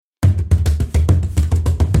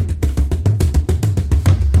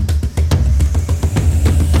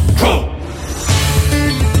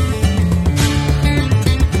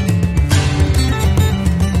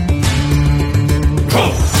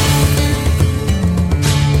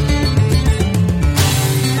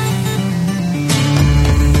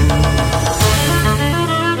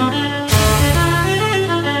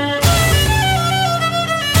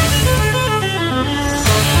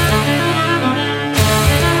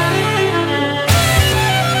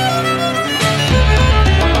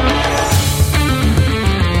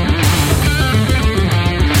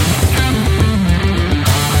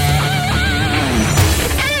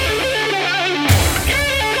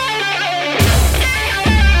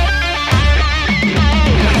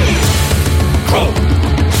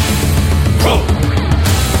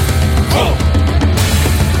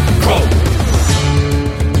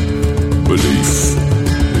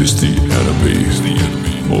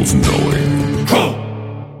knowing.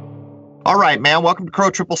 All right, man. Welcome to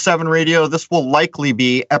Crow 777 Radio. This will likely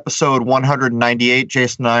be episode 198.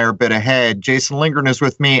 Jason and I are a bit ahead. Jason Lindgren is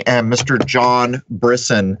with me and Mr. John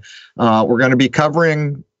Brisson. We're going to be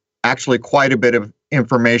covering actually quite a bit of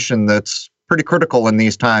information that's pretty critical in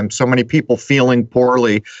these times. So many people feeling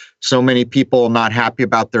poorly, so many people not happy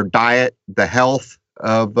about their diet, the health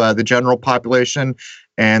of the general population.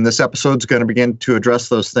 And this episode's going to begin to address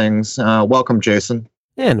those things. Welcome, Jason.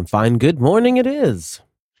 And fine, good morning it is.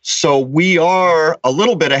 So we are a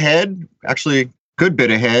little bit ahead, actually good bit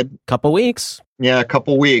ahead. Couple weeks. Yeah, a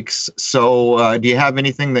couple weeks. So do you have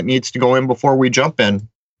anything that needs to go in before we jump in?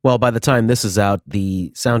 Well, by the time this is out,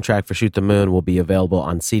 the soundtrack for Shoot the Moon will be available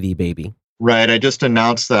on CD Baby. Right. I just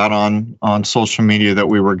announced that on social media that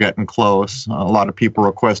we were getting close. A lot of people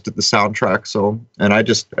requested the soundtrack. And I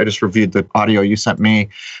just reviewed the audio you sent me.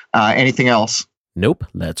 Anything else? Nope.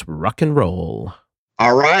 Let's rock and roll.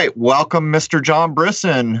 All right. Welcome, Mr. John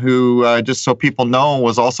Brisson, who, just so people know,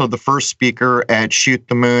 was also the first speaker at Shoot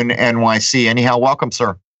the Moon NYC. Anyhow, welcome,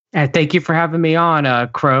 sir. Thank you for having me on,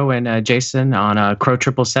 Crow and Jason, on Crow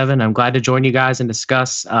 777. I'm glad to join you guys and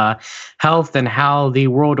discuss health and how the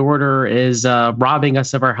world order is robbing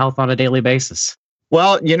us of our health on a daily basis.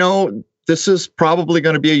 Well, this is probably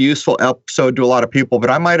going to be a useful episode to a lot of people,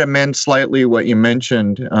 but I might amend slightly what you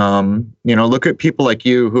mentioned. Look at people like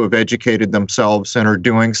you who have educated themselves and are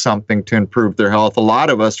doing something to improve their health. A lot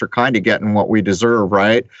of us are kind of getting what we deserve,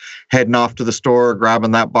 right? Heading off to the store,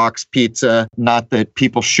 grabbing that box pizza. Not that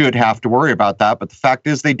people should have to worry about that, but the fact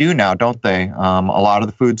is they do now, don't they? A lot of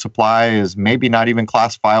the food supply is maybe not even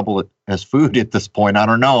classifiable as food at this point. I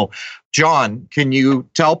don't know. John, can you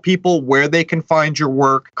tell people where they can find your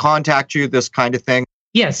work, contact you, this kind of thing?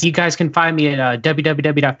 Yes, you guys can find me at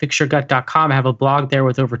www.fixyourgut.com. I have a blog there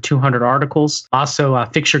with over 200 articles. Also,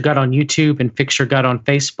 Fix Your Gut on YouTube and Fix Your Gut on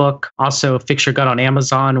Facebook. Also, Fix Your Gut on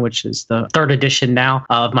Amazon, which is the third edition now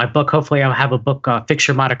of my book. Hopefully, I'll have a book, Fix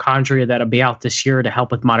Your Mitochondria, that'll be out this year to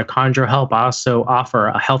help with mitochondrial health. I also offer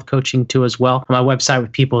a health coaching too as well on my website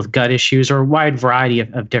with people with gut issues or a wide variety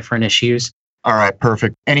of different issues. All right,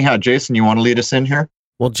 perfect. Anyhow, Jason, you want to lead us in here?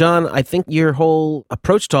 Well, John, I think your whole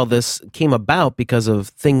approach to all this came about because of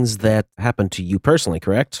things that happened to you personally,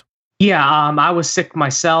 correct? Yeah, I was sick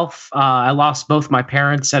myself. I lost both my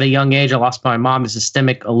parents at a young age. I lost my mom to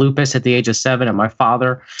systemic lupus at the age of 7 and my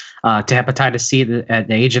father to hepatitis C at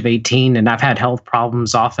the age of 18. And I've had health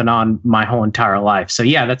problems off and on my whole entire life. So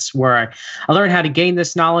yeah, that's where I learned how to gain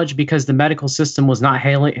this knowledge because the medical system was not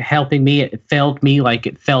helping me. It failed me like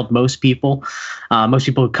it failed most people. Most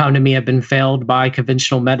people who come to me have been failed by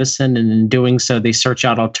conventional medicine. And in doing so, they search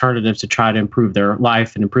out alternatives to try to improve their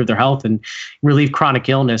life and improve their health and relieve chronic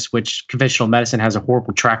illness, which conventional medicine has a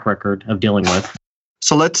horrible track record of dealing with.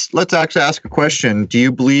 So let's actually ask a question. Do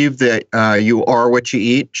you believe that you are what you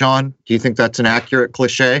eat, John? Do you think that's an accurate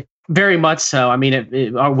cliche? Very much so. I mean,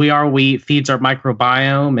 we feeds our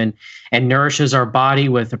microbiome and nourishes our body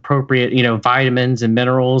with appropriate, vitamins and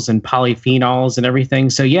minerals and polyphenols and everything.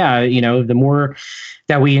 So yeah, the more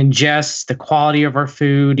that we ingest, the quality of our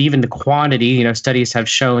food, even the quantity, studies have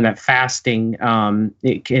shown that fasting,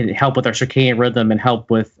 it can help with our circadian rhythm and help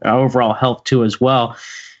with overall health too as well.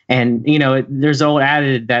 And, there's old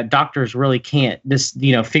adage that doctors really can't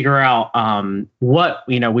figure out what,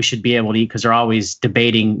 we should be able to eat because they're always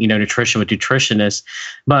debating, nutrition with nutritionists,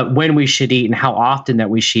 but when we should eat and how often that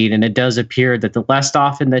we should eat. And it does appear that the less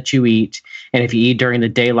often that you eat, and if you eat during the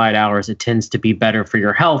daylight hours, it tends to be better for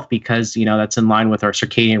your health because, that's in line with our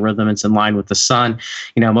circadian rhythm. It's in line with the sun.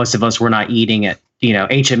 Most of us were not eating at,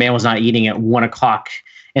 ancient man was not eating at 1 o'clock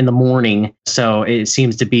in the morning. So it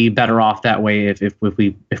seems to be better off that way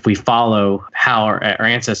if we follow how our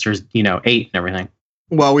ancestors, ate and everything.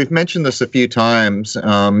 Well, we've mentioned this a few times.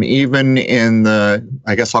 Even in the,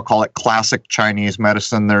 I guess I'll call it classic Chinese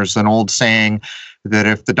medicine, there's an old saying that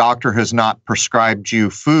if the doctor has not prescribed you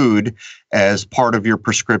food as part of your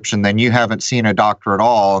prescription, then you haven't seen a doctor at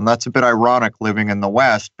all. And that's a bit ironic living in the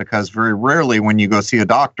West because very rarely when you go see a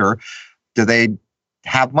doctor, do they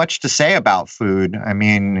have much to say about food. I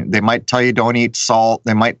mean, they might tell you don't eat salt.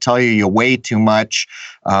 They might tell you weigh too much.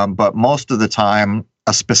 But most of the time,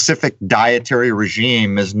 a specific dietary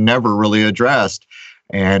regime is never really addressed.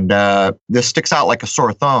 And this sticks out like a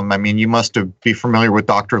sore thumb. I mean, you must be familiar with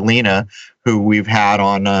Dr. Lena, who we've had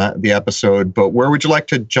on the episode. But where would you like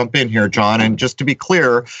to jump in here, John? And just to be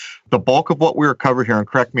clear, the bulk of what we were covered here, and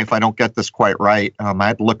correct me if I don't get this quite right, I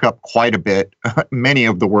had to look up quite a bit, many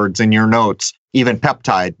of the words in your notes, even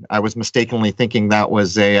peptide. I was mistakenly thinking that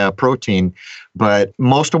was a protein. But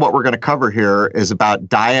most of what we're going to cover here is about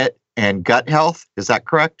diet and gut health. Is that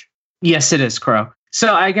correct? Yes, it is, Crow.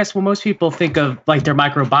 So I guess when most people think of like their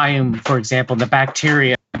microbiome, for example, the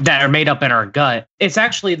bacteria that are made up in our gut, it's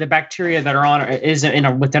actually the bacteria that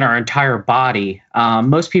are within our entire body.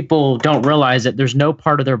 Most people don't realize that there's no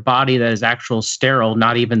part of their body that is actual sterile,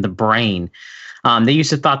 not even the brain. They used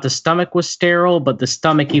to thought the stomach was sterile, but the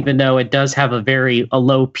stomach, even though it does have a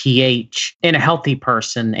low pH in a healthy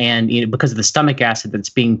person, and because of the stomach acid that's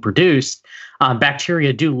being produced,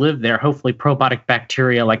 bacteria do live there. Hopefully, probiotic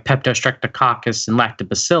bacteria like Streptococcus and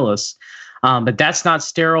Lactobacillus. But that's not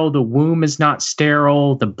sterile. The womb is not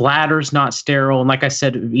sterile. The bladder's not sterile. And like I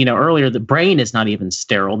said, earlier, the brain is not even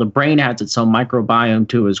sterile. The brain has its own microbiome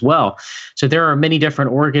too as well. So there are many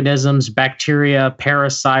different organisms, bacteria,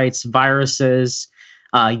 parasites, viruses,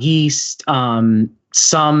 yeast,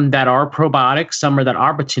 some that are probiotic, some are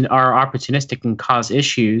opportunistic and cause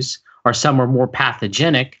issues, or some are more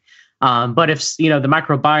pathogenic. But if the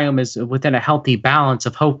microbiome is within a healthy balance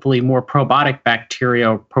of hopefully more probiotic bacteria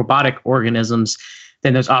or probiotic organisms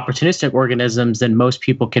than those opportunistic organisms, then most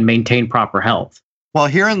people can maintain proper health. Well,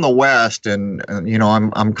 here in the West, and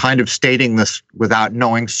I'm kind of stating this without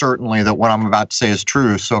knowing certainly that what I'm about to say is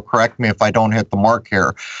true, so correct me if I don't hit the mark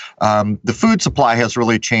here. The food supply has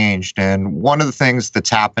really changed, and one of the things that's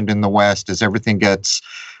happened in the West is everything gets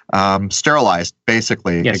sterilized,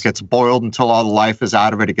 basically. Yes. It gets boiled until all the life is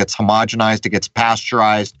out of it. It gets homogenized. It gets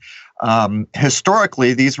pasteurized.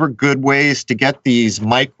 Historically, these were good ways to get these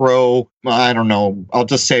I'll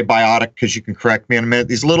just say biotic because you can correct me in a minute.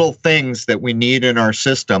 These little things that we need in our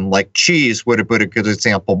system, like cheese would have been a good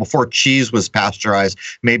example. Before cheese was pasteurized,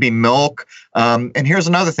 maybe milk. And here's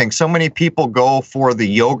another thing. So many people go for the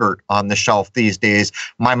yogurt on the shelf these days.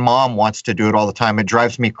 My mom wants to do it all the time. It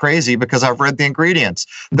drives me crazy because I've read the ingredients.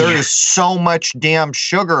 There is so much damn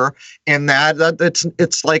sugar in that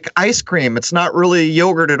it's like ice cream. It's not really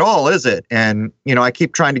yogurt at all, is it? And, I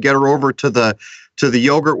keep trying to get her over to the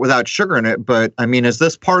yogurt without sugar in it. But I mean, is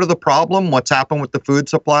this part of the problem? What's happened with the food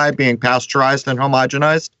supply being pasteurized and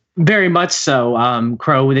homogenized? Very much so,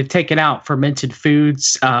 Crow. They've taken out fermented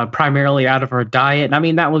foods primarily out of our diet. And I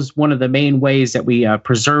mean, that was one of the main ways that we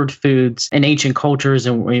preserved foods in ancient cultures,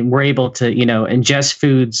 and we were able to, ingest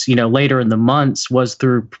foods, later in the months was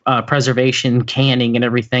through preservation, canning, and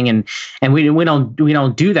everything. And we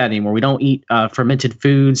don't do that anymore. We don't eat fermented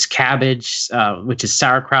foods, cabbage, which is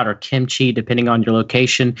sauerkraut or kimchi, depending on your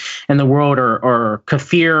location in the world, or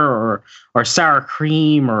kefir or sour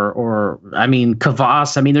cream or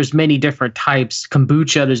kvass. I mean, there's many different types.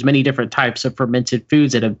 Kombucha, there's many different types of fermented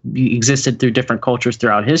foods that have existed through different cultures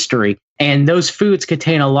throughout history. And those foods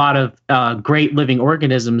contain a lot of great living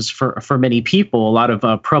organisms for many people, a lot of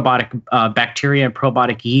probiotic bacteria and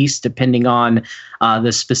probiotic yeast, depending on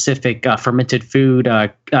the specific fermented food.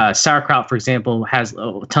 Sauerkraut, for example, has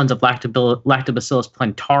tons of Lactobacillus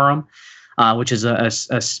plantarum, which is a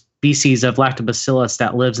species of lactobacillus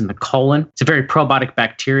that lives in the colon. It's a very probiotic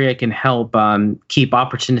bacteria. It can help keep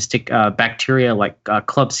opportunistic bacteria like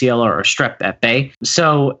Klebsiella or Strep at bay.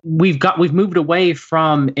 So we've moved away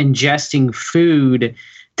from ingesting food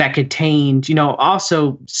that contained,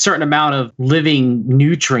 also certain amount of living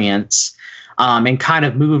nutrients, and kind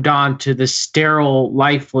of moved on to the sterile,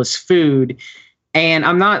 lifeless food. And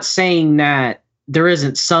I'm not saying that there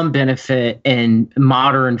isn't some benefit in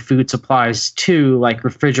modern food supplies too, like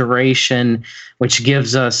refrigeration, which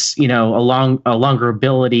gives us, a longer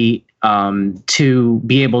ability to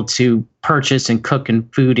be able to purchase and cook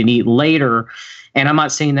and food and eat later. And I'm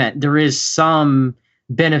not saying that there is some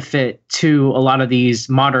benefit to a lot of these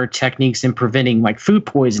modern techniques in preventing like food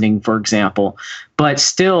poisoning, for example. But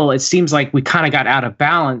still, it seems like we kind of got out of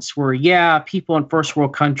balance where, people in first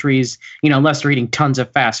world countries, unless they're eating tons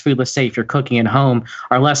of fast food, let's say if you're cooking at home,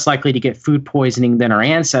 are less likely to get food poisoning than our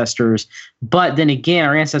ancestors. But then again,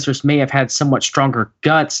 our ancestors may have had somewhat stronger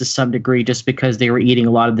guts to some degree just because they were eating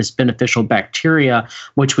a lot of this beneficial bacteria,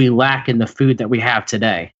 which we lack in the food that we have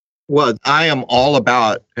today. Well, I am all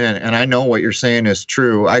about, and I know what you're saying is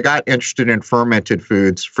true. I got interested in fermented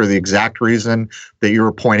foods for the exact reason that you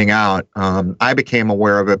were pointing out. I became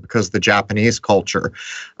aware of it because of the Japanese culture.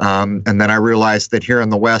 And then I realized that here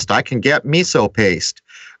in the West, I can get miso paste.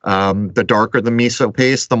 The darker the miso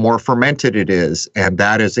paste, the more fermented it is. And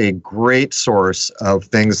that is a great source of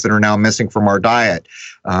things that are now missing from our diet.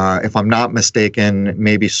 If I'm not mistaken,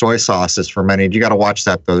 maybe soy sauce is fermented. You got to watch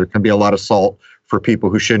that, though. There can be a lot of salt for people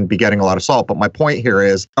who shouldn't be getting a lot of salt. But my point here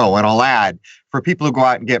is, and I'll add, for people who go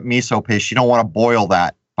out and get miso paste, you don't want to boil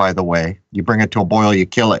that, by the way. You bring it to a boil, you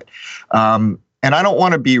kill it. And I don't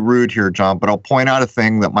want to be rude here, John, but I'll point out a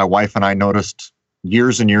thing that my wife and I noticed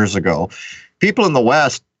years and years ago. People in the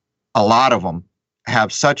West, a lot of them,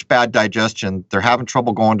 have such bad digestion, they're having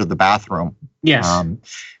trouble going to the bathroom. Yes.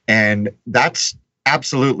 And that's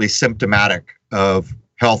absolutely symptomatic of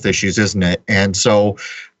health issues, isn't it? And so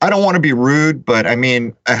I don't want to be rude, but I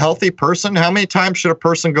mean, a healthy person, how many times should a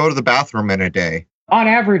person go to the bathroom in a day? On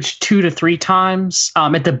average, 2 to 3 times,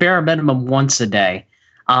 at the bare minimum, once a day.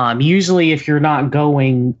 Usually if you're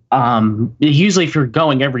going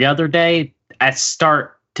every other day, that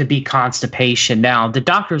start to be constipation. Now, the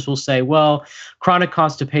doctors will say, well, chronic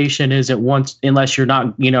constipation isn't once, unless you're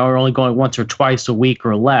not, are only going once or twice a week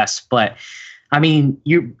or less. But I mean,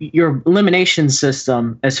 your elimination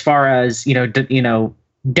system, as far as,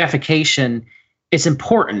 defecation, is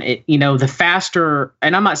important. The faster,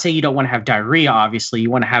 and I'm not saying you don't want to have diarrhea, obviously, you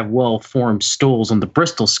want to have well-formed stools on the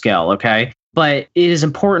Bristol scale, okay? But it is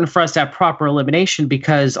important for us to have proper elimination,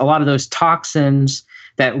 because a lot of those toxins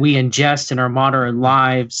that we ingest in our modern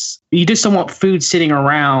lives, you just don't want food sitting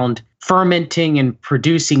around fermenting and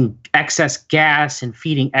producing excess gas and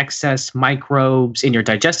feeding excess microbes in your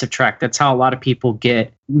digestive tract. That's how a lot of people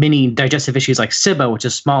get many digestive issues like SIBO, which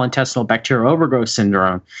is small intestinal bacterial overgrowth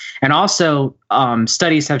syndrome. And also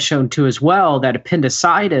studies have shown too as well that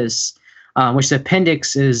appendicitis, which the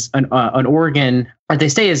appendix is an organ, or they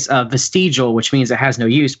say is vestigial, which means it has no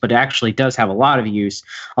use, but it actually does have a lot of use.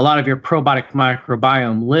 A lot of your probiotic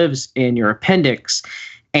microbiome lives in your appendix.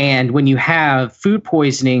 And when you have food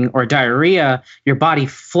poisoning or diarrhea, your body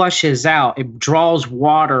flushes out. It draws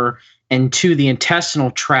water into the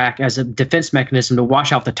intestinal tract as a defense mechanism to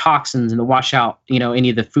wash out the toxins and to wash out, any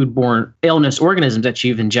of the foodborne illness organisms that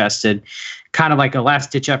you've ingested, kind of like a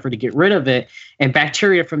last-ditch effort to get rid of it. And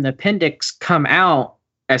bacteria from the appendix come out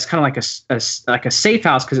as kind of like a safe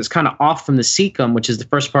house, because it's kind of off from the cecum, which is the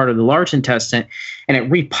first part of the large intestine, and it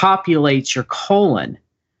repopulates your colon,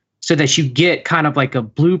 so that you get kind of like a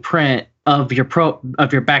blueprint of your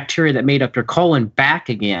bacteria that made up your colon back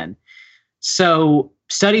again. So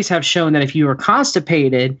studies have shown that if you are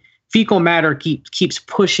constipated, fecal matter keeps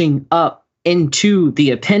pushing up into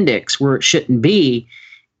the appendix where it shouldn't be,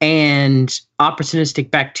 and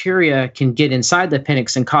opportunistic bacteria can get inside the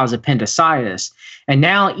appendix and cause appendicitis. And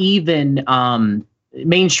now even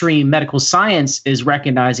mainstream medical science is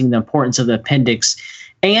recognizing the importance of the appendix,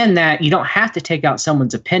 and that you don't have to take out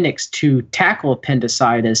someone's appendix to tackle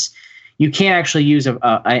appendicitis. You can actually use an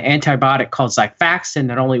antibiotic called Xifaxan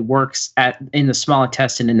that only works in the small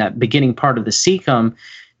intestine in that beginning part of the cecum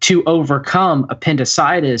to overcome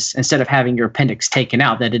appendicitis, instead of having your appendix taken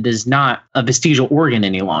out, that it is not a vestigial organ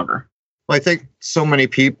any longer. Well, I think so many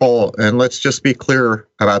people, and let's just be clear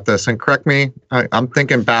about this, and correct me, I'm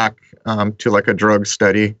thinking back to like a drug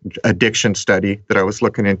study, addiction study that I was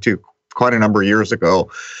looking into quite a number of years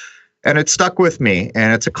ago. And it stuck with me.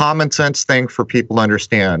 And it's a common sense thing for people to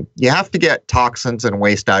understand. You have to get toxins and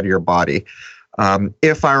waste out of your body.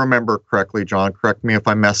 If I remember correctly, John, correct me if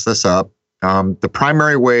I mess this up. The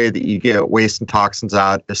primary way that you get waste and toxins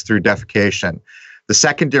out is through defecation. The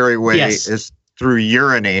secondary way is through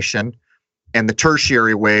urination. And the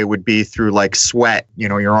tertiary way would be through like sweat,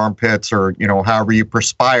 your armpits, or, however you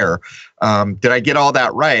perspire. Did I get all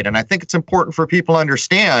that right? And I think it's important for people to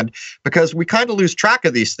understand, because we kind of lose track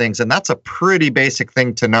of these things. And that's a pretty basic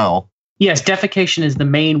thing to know. Yes, defecation is the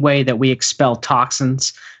main way that we expel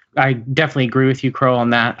toxins. I definitely agree with you, Crow, on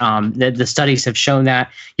that. The studies have shown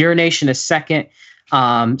that. Urination is second.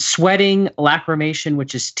 Sweating, lacrimation,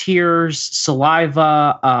 which is tears,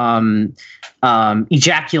 saliva,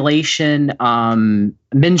 ejaculation,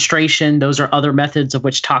 menstruation. Those are other methods of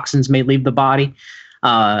which toxins may leave the body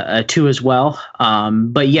too as well.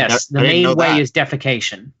 But yes, the main way is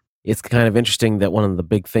defecation. It's kind of interesting that one of the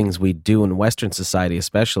big things we do in Western society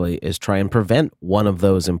especially is try and prevent one of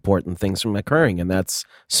those important things from occurring, and that's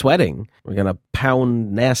sweating. We're going to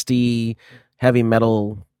pound nasty, heavy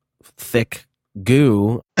metal, thick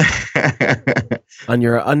goo on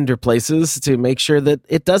your underplaces to make sure that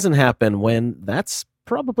it doesn't happen, when that's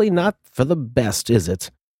probably not for the best, is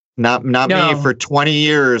it? Not no. Me. For 20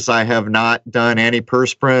 years, I have not done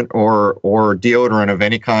antiperspirant or deodorant of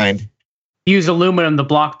any kind. Use aluminum to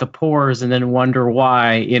block the pores and then wonder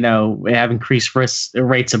why, we have increased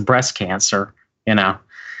rates of breast cancer, Right.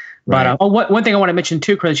 But one thing I want to mention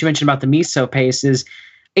too, Chris, you mentioned about the miso paste, is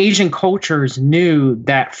Asian cultures knew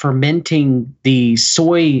that fermenting the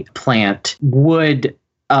soy plant would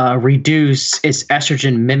reduce its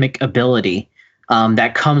estrogen mimic ability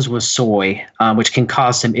that comes with soy, which can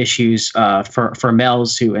cause some issues for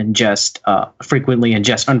males who frequently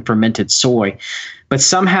ingest unfermented soy. But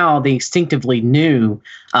somehow they instinctively knew,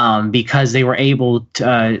 because they were able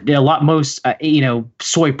to,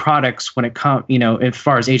 soy products, when it comes, as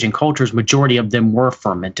far as Asian cultures, majority of them were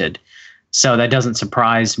fermented. So that doesn't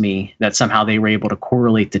surprise me that somehow they were able to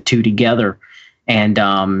correlate the two together. And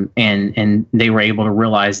they were able to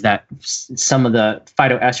realize that some of the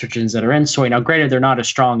phytoestrogens that are in soy, now granted, they're not as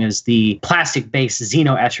strong as the plastic-based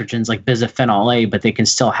xenoestrogens like bisphenol A, but they can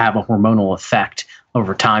still have a hormonal effect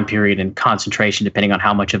over time period and concentration, depending on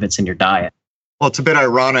how much of it's in your diet. Well, it's a bit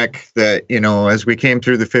ironic that, as we came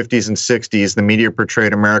through the 50s and 60s, the media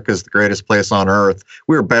portrayed America as the greatest place on earth.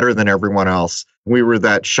 We were better than everyone else. We were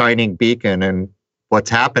that shining beacon. And what's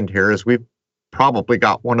happened here is we've probably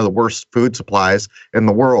got one of the worst food supplies in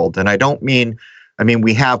the world. And I mean,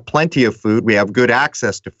 we have plenty of food. We have good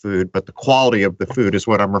access to food, but the quality of the food is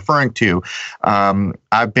what I'm referring to.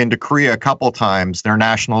 I've been to Korea a couple times. Their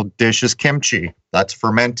national dish is kimchi. That's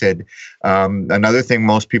fermented. Another thing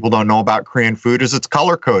most people don't know about Korean food is it's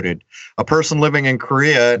color-coded. A person living in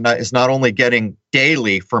Korea is not only getting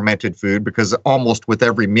daily fermented food, because almost with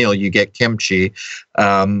every meal you get kimchi.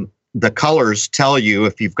 The colors tell you,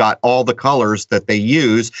 if you've got all the colors that they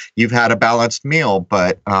use, you've had a balanced meal.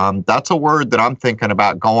 But that's a word that I'm thinking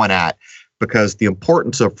about going at, because the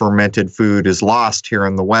importance of fermented food is lost here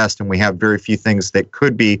in the West, and we have very few things that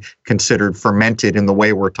could be considered fermented in the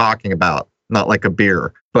way we're talking about, not like a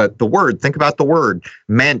beer. But think about the word.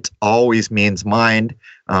 Ment always means mind.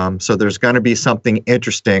 So there's going to be something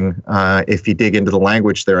interesting if you dig into the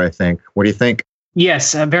language there, I think. What do you think?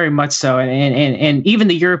 Yes, very much so. And even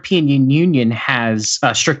the European Union has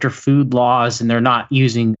stricter food laws, and they're not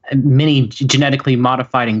using many genetically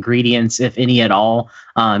modified ingredients, if any at all.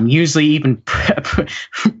 Usually even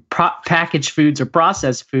packaged foods or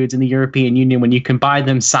processed foods in the European Union, when you combine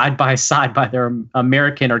them side by side by their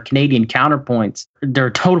American or Canadian counterpoints,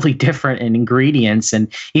 they're totally different in ingredients.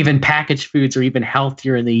 And even packaged foods are even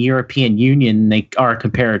healthier in the European Union than they are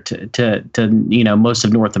compared to most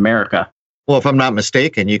of North America. Well, if I'm not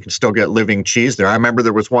mistaken, you can still get living cheese there. I remember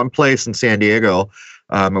there was one place in San Diego.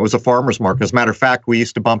 It was a farmer's market. As a matter of fact, we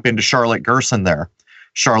used to bump into Charlotte Gerson there.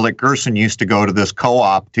 Charlotte Gerson used to go to this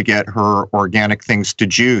co-op to get her organic things to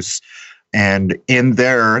juice. And in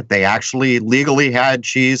there, they actually legally had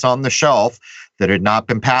cheese on the shelf that had not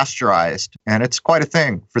been pasteurized. And it's quite a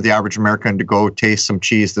thing for the average American to go taste some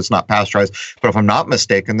cheese that's not pasteurized. But if I'm not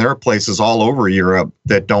mistaken, there are places all over Europe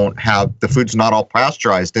that don't have, the food's not all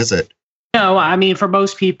pasteurized, is it? No, I mean, for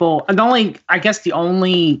most people, the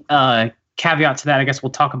only caveat to that, I guess we'll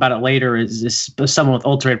talk about it later, is someone with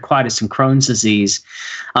ulcerative colitis and Crohn's disease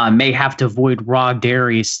may have to avoid raw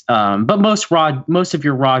dairies. But most of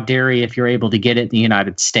your raw dairy, if you're able to get it in the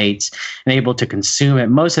United States and able to consume it,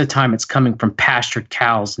 most of the time it's coming from pastured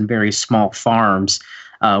cows and very small farms.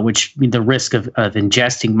 Which the risk of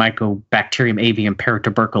ingesting Mycobacterium avium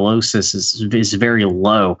paratuberculosis is very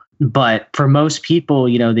low. But for most people,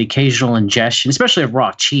 the occasional ingestion, especially of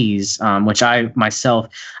raw cheese, which I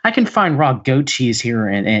can find raw goat cheese here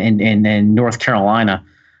in North Carolina.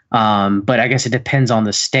 But I guess it depends on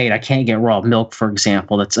the state. I can't get raw milk, for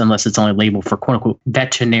example, unless it's only labeled for quote unquote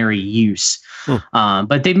veterinary use.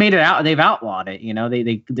 But they've made it out. They've outlawed it.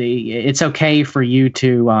 It's okay for you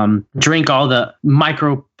to drink all the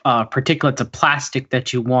micro particulates of plastic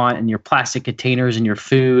that you want in your plastic containers and your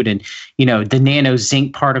food, and the nano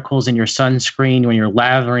zinc particles in your sunscreen when you're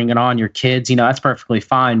lathering it on your kids. That's perfectly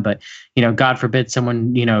fine. But God forbid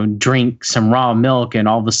someone drink some raw milk and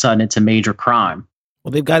all of a sudden it's a major crime.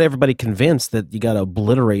 Well, they've got everybody convinced that you got to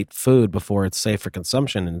obliterate food before it's safe for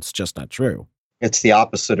consumption, and it's just not true. It's the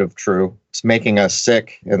opposite of true. It's making us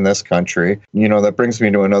sick in this country. That brings me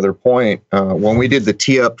to another point. When we did the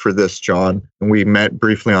tee up for this, John, and we met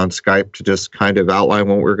briefly on Skype to just kind of outline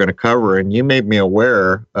what we were going to cover, and you made me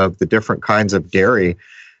aware of the different kinds of dairy.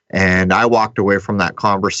 And I walked away from that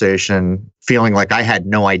conversation feeling like I had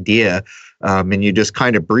no idea. And you just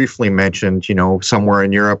kind of briefly mentioned, somewhere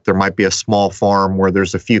in Europe, there might be a small farm where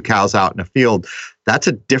there's a few cows out in a field. That's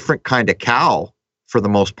a different kind of cow for the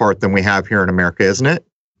most part than we have here in America, isn't it?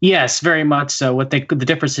 Yes, very much so. What the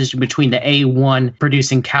difference is between the A1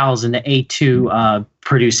 producing cows and the A2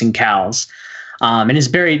 producing cows. And it's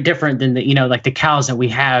very different than like the cows that we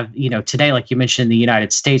have, today, like you mentioned in the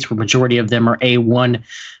United States, where majority of them are A1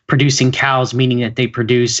 producing cows, meaning that they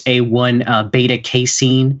produce A1 beta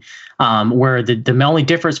casein, where the only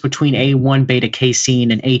difference between A1 beta casein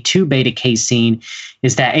and A2 beta casein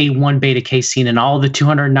is that A1 beta casein and all the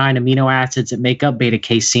 209 amino acids that make up beta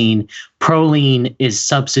casein, proline is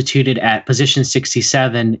substituted at position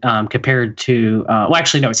 67 compared to,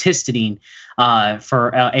 it's histidine.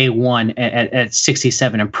 For A1 at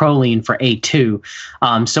 67 and proline for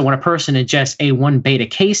A2. So when a person ingests A1 beta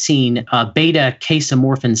casein, beta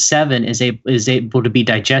casomorphin 7 is able to be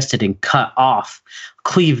digested and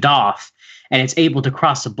cleaved off. and it's able to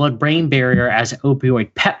cross the blood-brain barrier as an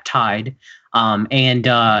opioid peptide. It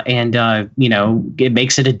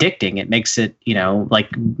makes it addicting. It makes it,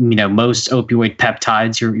 most opioid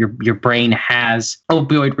peptides, your brain has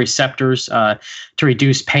opioid receptors to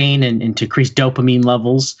reduce pain and to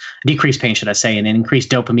decrease pain, should I say, and increase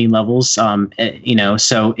dopamine levels.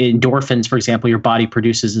 So endorphins, for example, your body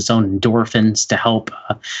produces its own endorphins to help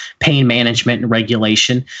pain management and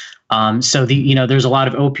regulation. There's a lot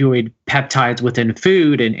of opioid peptides within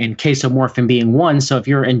food, and casomorphin being one. So if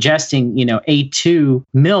you're ingesting, A2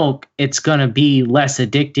 milk, it's going to be less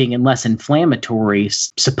addicting and less inflammatory,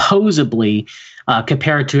 supposedly,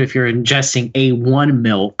 compared to if you're ingesting A1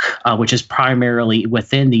 milk, which is primarily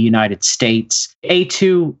within the United States.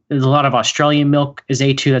 A2, there's a lot of Australian milk is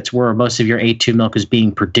A2. That's where most of your A2 milk is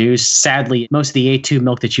being produced. Sadly, most of the A2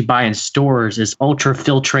 milk that you buy in stores is ultra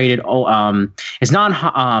filtrated. It's not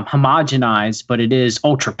homogenized, but it is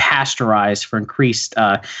ultra pasteurized for increased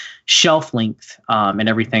shelf length and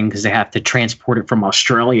everything, because they have to transport it from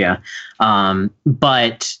Australia.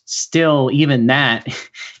 But still, even that,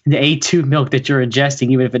 the A2 milk that you're ingesting,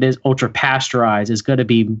 even if it is ultra pasteurized, is going to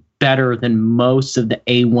be better than most of the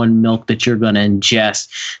A1 milk that you're going to ingest,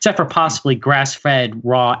 except for possibly grass-fed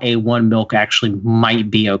raw A1 milk actually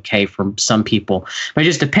might be okay for some people. But it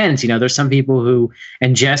just depends. There's some people who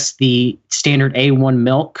ingest the standard A1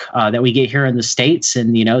 milk that we get here in the States,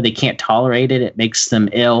 and, they can't tolerate it. It makes them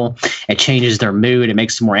ill. It changes their mood. It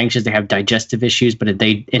makes them more anxious. They have digestive issues. But if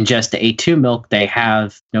they ingest the A2 milk, they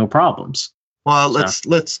have no problems. Well, let's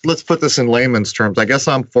put this in layman's terms. I guess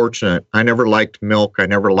I'm fortunate. I never liked milk. I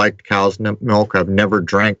never liked cow's milk. I've never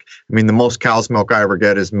drank. I mean, the most cow's milk I ever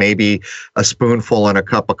get is maybe a spoonful in a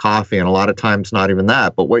cup of coffee, and a lot of times not even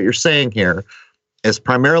that. But what you're saying here is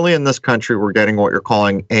primarily in this country, we're getting what you're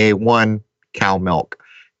calling A1 cow milk.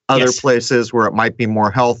 Other Yes. places where it might be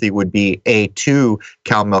more healthy would be A2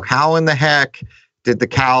 cow milk. How in the heck did the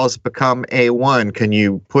cows become A1? Can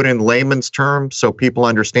you put in layman's terms so people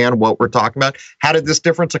understand what we're talking about? How did this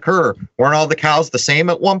difference occur? Weren't all the cows the same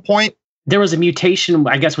at one point? There was a mutation,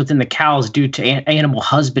 I guess, within the cows due to animal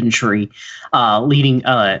husbandry, leading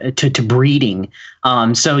to breeding.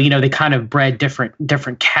 They kind of bred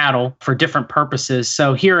different cattle for different purposes.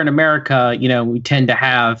 So here in America, we tend to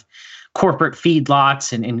have corporate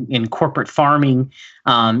feedlots and corporate farming.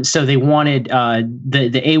 So they wanted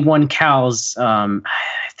the A1 cows. I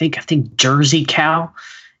think Jersey cow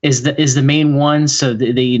is the main one. So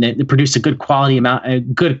they produce a good quantity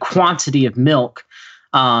of milk.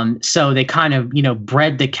 So they kind of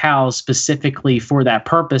bred the cows specifically for that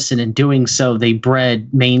purpose, and in doing so, they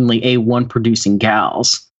bred mainly A1 producing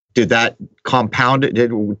cows. Did that compound it?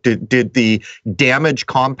 Did the damage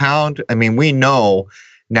compound? I mean, we know.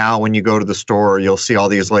 Now, when you go to the store, you'll see all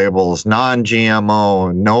these labels,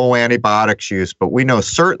 non-GMO, no antibiotics use. But we know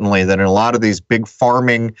certainly that in a lot of these big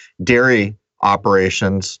farming dairy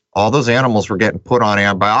operations, all those animals were getting put on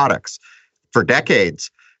antibiotics for decades.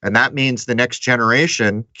 And that means the next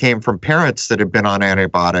generation came from parents that had been on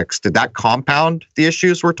antibiotics. Did that compound the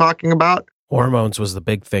issues we're talking about? Hormones was the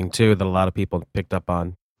big thing, too, that a lot of people picked up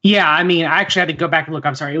on. Yeah, I mean, I actually had to go back and look.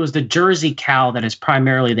 I'm sorry. It was the Jersey cow that is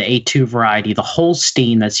primarily the A2 variety. The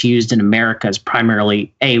Holstein that's used in America is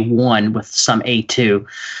primarily A1 with some A2.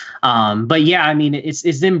 But yeah, I mean,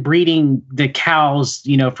 it's them breeding the cows,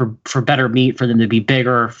 for better meat, for them to be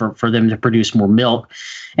bigger, for them to produce more milk.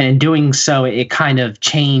 And in doing so, it kind of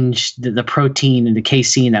changed the protein and the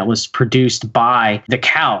casein that was produced by the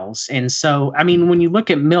cows. And so, I mean, when you look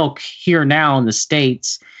at milk here now in the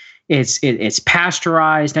States, it's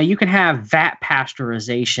pasteurized. Now you can have vat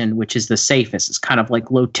pasteurization, which is the safest. It's kind of like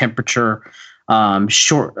low temperature,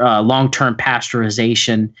 long-term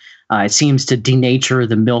pasteurization. It seems to denature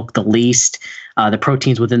the milk the least, the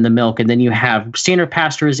proteins within the milk. And then you have standard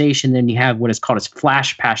pasteurization. Then you have what is called as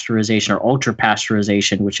flash pasteurization or ultra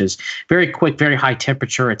pasteurization, which is very quick, very high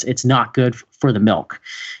temperature. It's not good for the milk.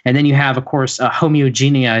 And then you have, of course,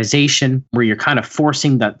 homogenization, where you're kind of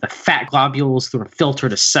forcing the fat globules through a filter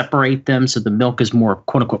to separate them so the milk is more,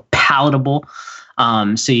 quote unquote, palatable.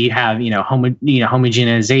 So you have,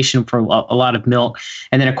 homogenization for a lot of milk.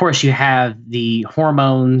 And then, of course, you have the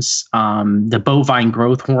hormones, the bovine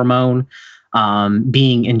growth hormone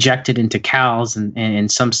being injected into cows.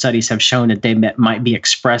 And some studies have shown that they might be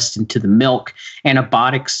expressed into the milk.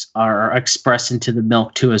 Antibiotics are expressed into the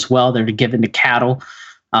milk, too, as well. They're given to cattle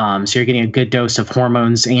So you're getting a good dose of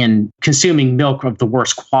hormones, and consuming milk of the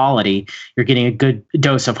worst quality, you're getting a good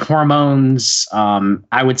dose of hormones.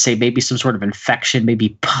 I would say maybe some sort of infection,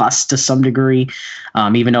 maybe pus to some degree,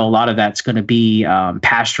 even though a lot of that's going to be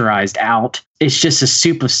pasteurized out. It's just a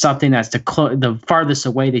soup of something that's the farthest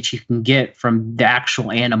away that you can get from the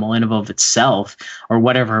actual animal in and of itself, or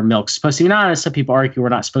whatever milk's supposed to be. Not as some people argue we're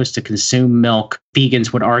not supposed to consume milk.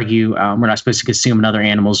 Vegans would argue we're not supposed to consume another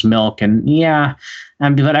animal's milk. And yeah,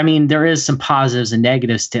 but I mean, there is some positives and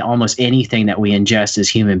negatives to almost anything that we ingest as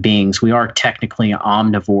human beings. We are technically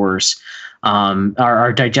omnivores.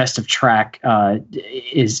 Our digestive tract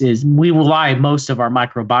is we rely most of our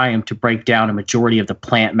microbiome to break down a majority of the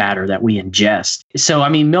plant matter that we ingest. So, I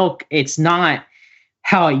mean, milk, it's not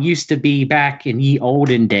how it used to be back in ye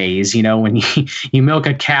olden days, when you milk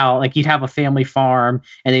a cow, like you'd have a family farm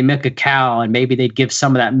and they milk a cow, and maybe they'd give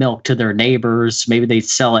some of that milk to their neighbors. Maybe they'd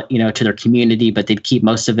sell it, to their community, but they'd keep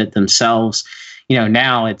most of it themselves.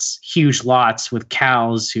 Now it's huge lots with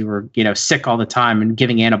cows who are, sick all the time and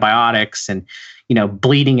giving antibiotics, and,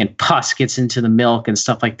 bleeding and pus gets into the milk and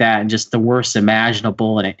stuff like that, and just the worst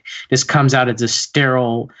imaginable. And it just comes out as a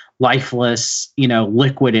sterile, lifeless,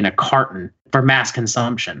 liquid in a carton for mass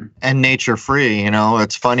consumption. And nature free.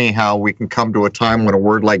 It's funny how we can come to a time when a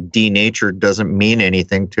word like denatured doesn't mean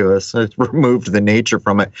anything to us. It's removed the nature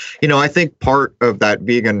from it. I think part of that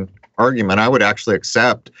vegan argument I would actually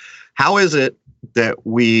accept. How is it that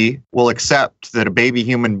we will accept that a baby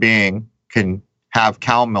human being can have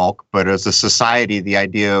cow milk, but as a society, the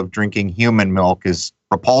idea of drinking human milk is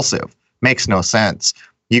repulsive? Makes no sense.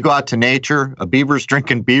 You go out to nature, a beaver's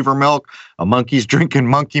drinking beaver milk, a monkey's drinking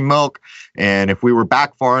monkey milk, and if we were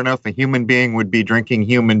back far enough, a human being would be drinking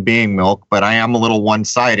human being milk. But I am a little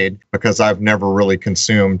one-sided because I've never really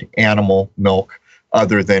consumed animal milk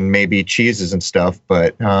other than maybe cheeses and stuff.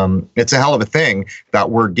 But it's a hell of a thing, that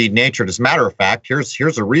word denatured. As a matter of fact,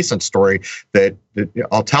 here's a recent story that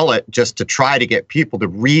I'll tell it just to try to get people to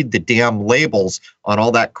read the damn labels on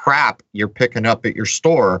all that crap you're picking up at your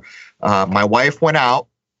store. My wife went out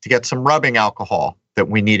to get some rubbing alcohol that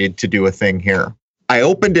we needed to do a thing here. I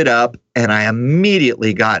opened it up and I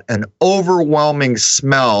immediately got an overwhelming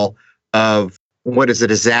smell of, what is it,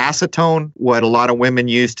 is acetone, what a lot of women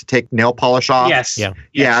use to take nail polish off? Yes.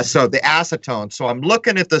 Yeah, so the acetone. So I'm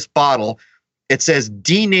looking at this bottle. It says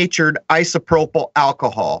denatured isopropyl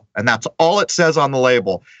alcohol, and that's all it says on the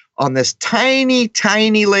label. On this tiny,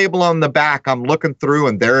 tiny label on the back, I'm looking through,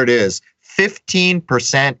 and there it is, 15%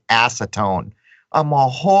 acetone. I'm all,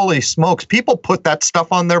 holy smokes. People put that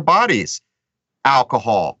stuff on their bodies.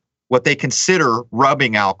 Alcohol, what they consider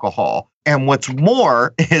rubbing alcohol. And what's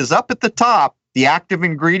more is up at the top, the active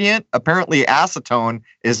ingredient, apparently acetone,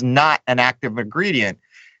 is not an active ingredient.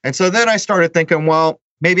 And so then I started thinking, well,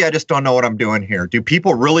 maybe I just don't know what I'm doing here. Do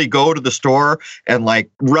people really go to the store and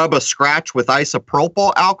rub a scratch with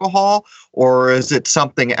isopropyl alcohol, or is it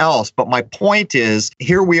something else? But my point is,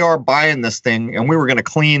 here we are buying this thing, and we were going to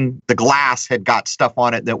clean. The glass had got stuff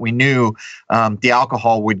on it that we knew the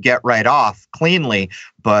alcohol would get right off cleanly.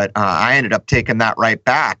 But I ended up taking that right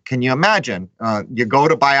back. Can you imagine? You go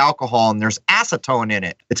to buy alcohol and there's acetone in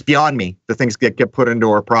it. It's beyond me, the things that get put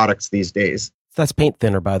into our products these days. That's paint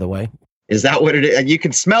thinner, by the way. Is that what it is? And you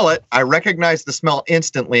can smell it. I recognized the smell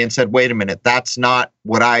instantly and said, wait a minute, that's not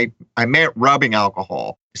what I meant rubbing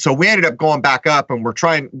alcohol. So we ended up going back up, and we're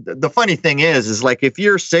trying. The funny thing is if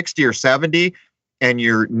you're 60 or 70 and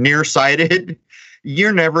you're nearsighted,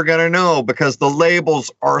 you're never going to know because the labels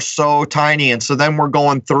are so tiny. And so then we're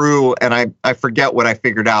going through, and I forget what I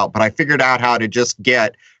figured out, but I figured out how to just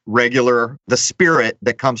get the spirit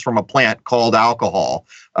that comes from a plant called alcohol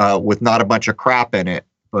with not a bunch of crap in it.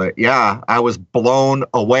 But yeah, I was blown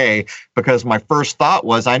away because my first thought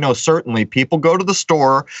was, I know certainly people go to the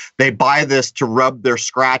store, they buy this to rub their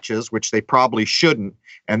scratches, which they probably shouldn't,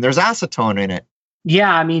 and there's acetone in it.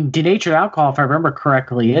 Yeah, I mean, denatured alcohol, if I remember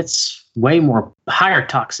correctly, it's way more higher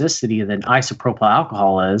toxicity than isopropyl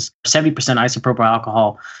alcohol is. 70% isopropyl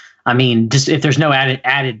alcohol. I mean, just if there's no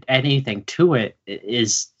added anything to it,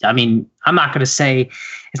 I'm not going to say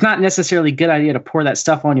it's not necessarily a good idea to pour that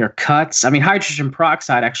stuff on your cuts. I mean, hydrogen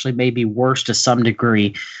peroxide actually may be worse to some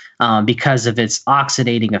degree because of its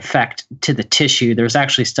oxidating effect to the tissue. There's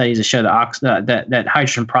actually studies that show that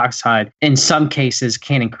hydrogen peroxide in some cases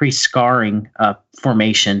can increase scarring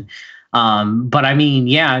formation. But I mean,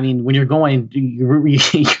 yeah, I mean, when you're going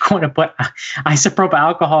to put isopropyl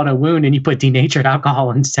alcohol in a wound and you put denatured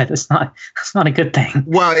alcohol instead, it's not a good thing.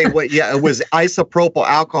 Well, it was isopropyl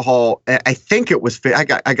alcohol. I think it was, I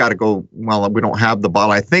got to go, well, we don't have the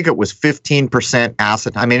bottle. I think it was 15%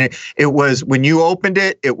 acid. I mean, it was, when you opened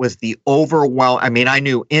it, it was the overwhelm. I mean, I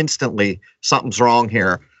knew instantly something's wrong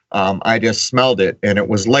here. I just smelled it, and it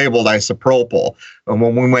was labeled isopropyl. And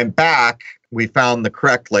when we went back, we found the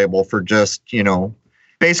correct label for just,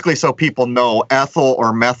 basically so people know, ethyl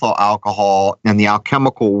or methyl alcohol in the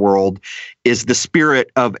alchemical world is the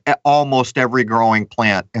spirit of almost every growing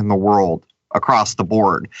plant in the world across the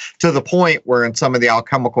board, to the point where in some of the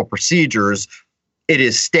alchemical procedures, it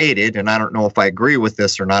is stated, and I don't know if I agree with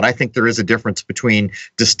this or not, I think there is a difference between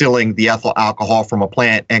distilling the ethyl alcohol from a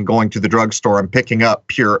plant and going to the drugstore and picking up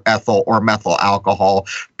pure ethyl or methyl alcohol.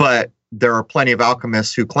 But there are plenty of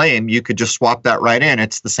alchemists who claim you could just swap that right in.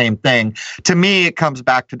 It's the same thing. To me, it comes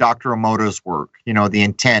back to Dr. Emoto's work, the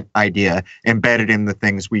intent idea embedded in the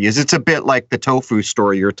things we use. It's a bit like the tofu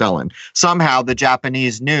story you're telling. Somehow the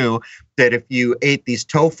Japanese knew that if you ate these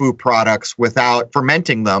tofu products without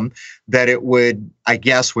fermenting them, that it would, I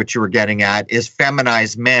guess what you were getting at, is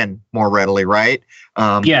feminize men more readily, right?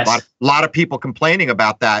 Yes. A lot of people complaining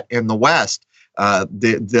about that in the West.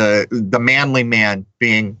 The manly man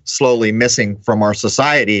being slowly missing from our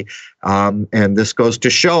society. And this goes to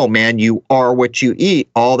show, man, you are what you eat.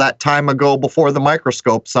 All that time ago before the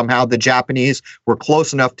microscope, somehow the Japanese were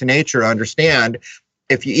close enough to nature to understand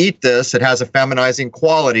if you eat this, it has a feminizing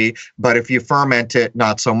quality, but if you ferment it,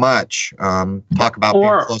 not so much. Talk about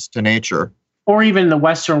being close to nature. Or even in the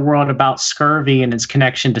Western world about scurvy and its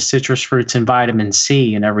connection to citrus fruits and vitamin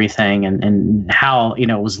C and everything, and how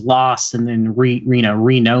it was lost and then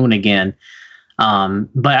reknown again.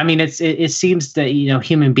 But I mean, it seems that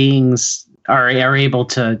human beings are able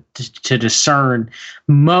to discern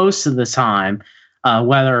most of the time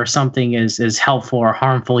whether something is helpful or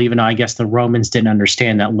harmful. Even though I guess the Romans didn't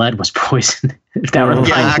understand that lead was poison.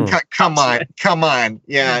 Come on.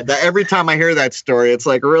 Yeah, every time I hear that story, it's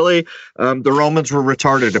like, really? The Romans were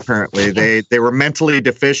retarded, apparently. They were mentally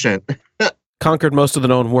deficient. Conquered most of the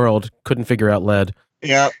known world, couldn't figure out lead.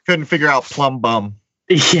 Yeah, couldn't figure out plum bum.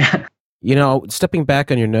 Yeah. Stepping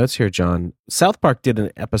back on your notes here, John, South Park did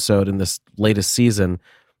an episode in this latest season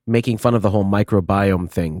making fun of the whole microbiome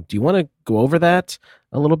thing. Do you want to go over that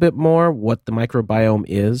a little bit more, what the microbiome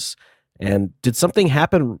is? And did something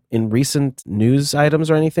happen in recent news items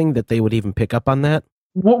or anything that they would even pick up on that?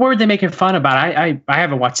 What were they making fun about? I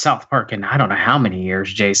haven't watched South Park in I don't know how many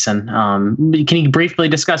years, Jason. Can you briefly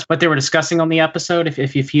discuss what they were discussing on the episode,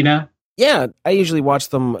 if you know? Yeah, I usually watch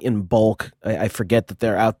them in bulk. I forget that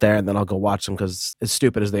they're out there, and then I'll go watch them because as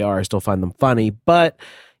stupid as they are, I still find them funny. But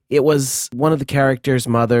it was one of the characters'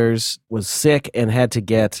 mothers was sick and had to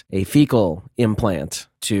get a fecal implant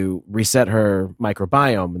to reset her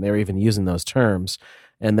microbiome, and they were even using those terms.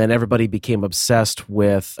 And then everybody became obsessed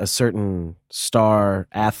with a certain star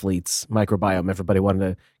athlete's microbiome. Everybody wanted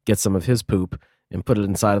to get some of his poop and put it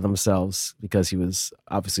inside of themselves because he was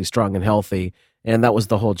obviously strong and healthy. And that was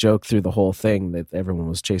the whole joke through the whole thing, that everyone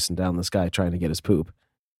was chasing down this guy trying to get his poop.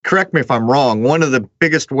 Correct me if I'm wrong. One of the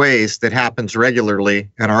biggest ways that happens regularly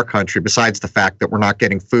in our country, besides the fact that we're not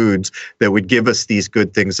getting foods that would give us these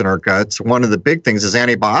good things in our guts, one of the big things is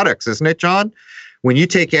antibiotics, isn't it, John? When you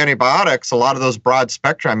take antibiotics, a lot of those broad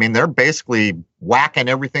spectrum, I mean, they're basically whacking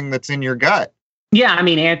everything that's in your gut. Yeah, I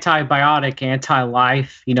mean, antibiotic,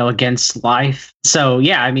 anti-life, against life. So,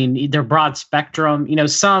 yeah, I mean, they're broad spectrum.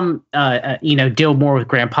 Some, deal more with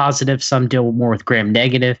gram-positive. Some deal more with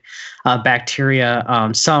gram-negative bacteria.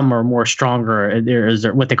 Some are more stronger. There's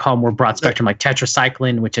what they call more broad spectrum, like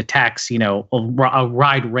tetracycline, which attacks, a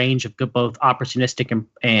wide range of both opportunistic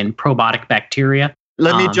and probiotic bacteria.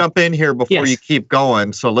 Let me jump in here before you keep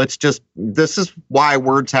going. So this is why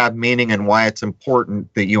words have meaning and why it's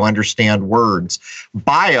important that you understand words.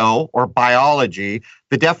 Bio or biology,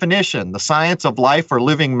 the definition, the science of life or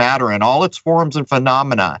living matter in all its forms and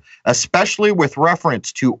phenomena, especially with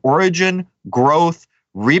reference to origin, growth,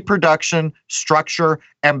 reproduction, structure,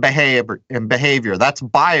 and behavior. That's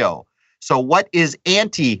bio. So what is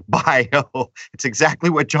anti-bio? It's exactly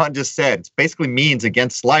what John just said. It basically means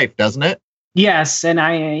against life, doesn't it? Yes, and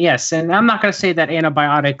I'm not going to say that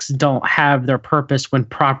antibiotics don't have their purpose when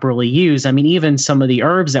properly used. I mean, even some of the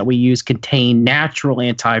herbs that we use contain natural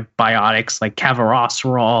antibiotics like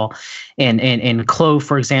cavarosserol and clove,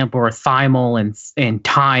 for example, or thymol and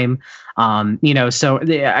thyme.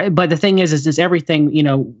 But the thing is everything,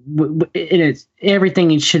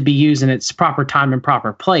 everything should be used in its proper time and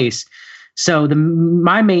proper place. So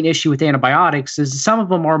my main issue with antibiotics is some of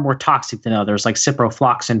them are more toxic than others, like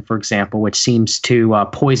ciprofloxacin, for example, which seems to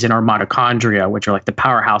poison our mitochondria, which are like the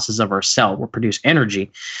powerhouses of our cell, will produce energy.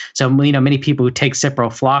 So, many people who take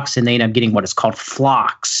ciprofloxacin, they end up getting what is called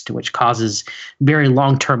floxed, which causes very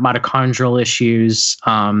long-term mitochondrial issues.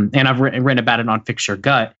 And I've written about it on Fix Your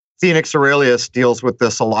Gut. Phoenix Aurelius deals with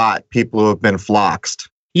this a lot, people who have been floxed.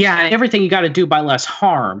 Yeah, everything you got to do by less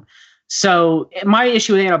harm. So my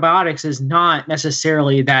issue with antibiotics is not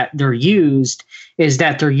necessarily that they're used, is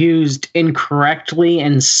that they're used incorrectly,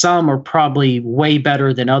 and some are probably way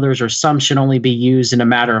better than others, or some should only be used in a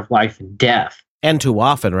matter of life and death. And too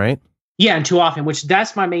often, right? Yeah, and too often, which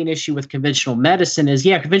that's my main issue with conventional medicine is,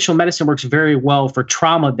 conventional medicine works very well for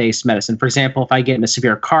trauma-based medicine. For example, if I get in a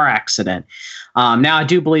severe car accident. Now, I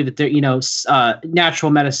do believe that there,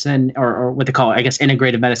 natural medicine or what they call, I guess,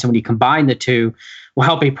 integrative medicine, when you combine the two, will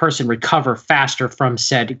help a person recover faster from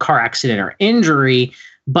said car accident or injury.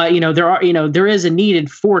 But, there is a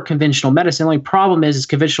need for conventional medicine. The only problem is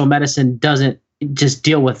conventional medicine doesn't just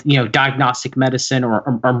deal with, diagnostic medicine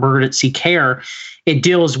or emergency care. It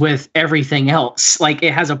deals with everything else. Like,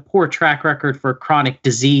 it has a poor track record for chronic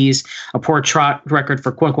disease, a poor track record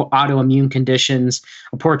for quote unquote autoimmune conditions,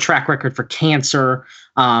 a poor track record for cancer.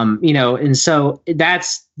 And so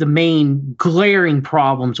that's the main glaring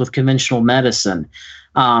problems with conventional medicine.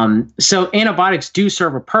 So antibiotics do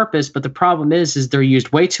serve a purpose, but the problem is they're used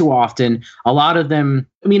way too often. A lot of them,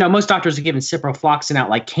 most doctors are giving ciprofloxacin out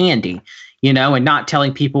like candy, and not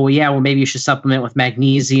telling people, maybe you should supplement with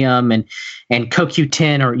magnesium and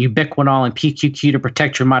CoQ10 or ubiquinol and PQQ to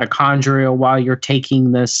protect your mitochondria while you're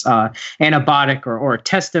taking this antibiotic, or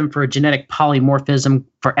test them for a genetic polymorphism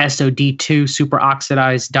for SOD2,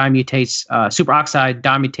 superoxide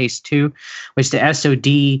dismutase 2, which the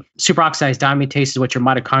superoxide dismutase is what your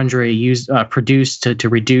mitochondria produce to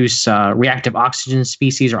reduce reactive oxygen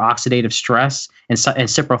species or oxidative stress, and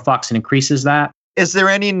ciprofloxacin increases that. Is there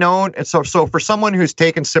any known, so for someone who's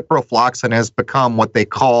taken ciprofloxacin and has become what they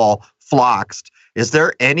call floxed, is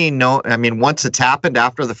there any known, once it's happened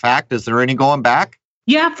after the fact, is there any going back?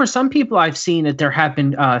 Yeah, for some people, I've seen that there have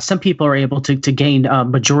been, some people are able to gain a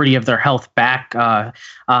majority of their health back.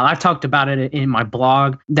 I've talked about it in my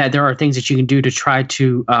blog, that there are things that you can do to try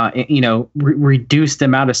to, reduce the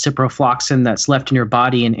amount of ciprofloxacin that's left in your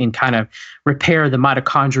body and kind of repair the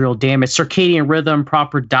mitochondrial damage. Circadian rhythm,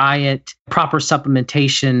 proper diet, proper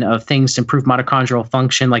supplementation of things to improve mitochondrial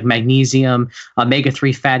function, like magnesium,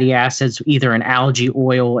 omega-3 fatty acids, either in algae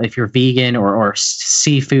oil if you're vegan, or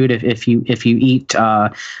seafood if you eat,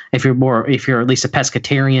 if you're at least a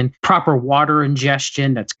pescatarian. Proper water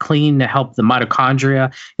ingestion that's clean to help the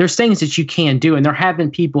mitochondria. There's things that you can do, and there have been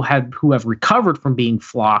people who have recovered from being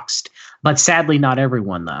floxed, but sadly not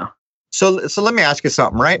everyone though. So let me ask you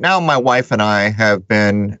something. Right now, my wife and I have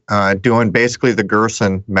been doing basically the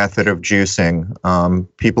Gerson method of juicing.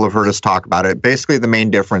 People have heard us talk about it. Basically, the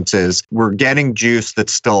main difference is we're getting juice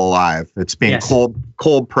that's still alive. It's being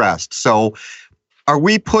cold pressed. So are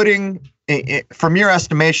we putting, from your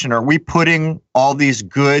estimation, are we putting all these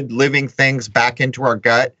good living things back into our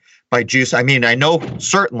gut by juice? I know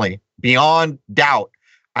certainly, beyond doubt,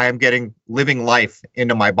 I am getting living life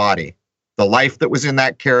into my body. The life that was in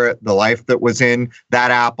that carrot, the life that was in that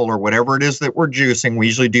apple, or whatever it is that we're juicing. We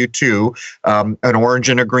usually do two, an orange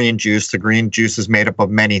and a green juice. The green juice is made up of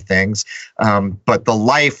many things. But the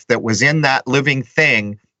life that was in that living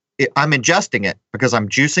thing, I'm ingesting it because I'm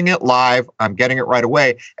juicing it live. I'm getting it right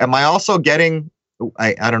away. Am I also getting,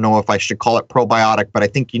 I don't know if I should call it probiotic, but I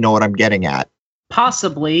think you know what I'm getting at.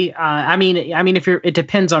 Possibly. It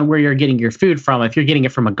depends on where you're getting your food from. If you're getting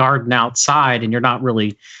it from a garden outside and you're not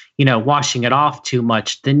really, washing it off too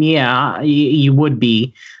much, then you would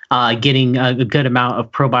be getting a good amount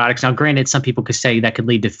of probiotics. Now, granted, some people could say that could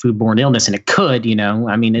lead to foodborne illness, and it could,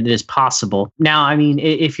 it is possible. Now,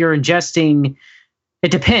 if you're ingesting,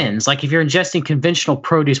 it depends. Like if you're ingesting conventional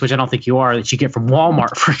produce, which I don't think you are, that you get from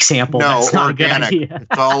Walmart, for example, that's not organic. A good idea.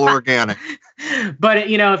 It's all organic. But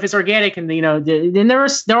if it's organic, and then there are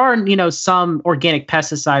some organic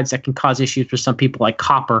pesticides that can cause issues for some people, like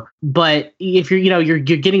copper. But if you're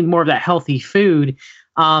getting more of that healthy food,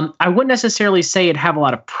 I wouldn't necessarily say it'd have a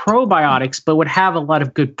lot of probiotics, but would have a lot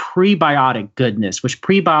of good prebiotic goodness, which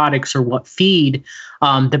prebiotics are what feed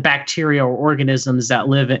the bacteria or organisms that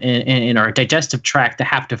live in our digestive tract that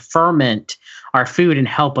have to ferment our food and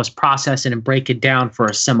help us process it and break it down for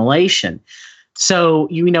assimilation. So,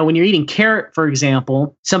 when you're eating carrot, for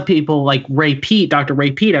example, some people like Dr.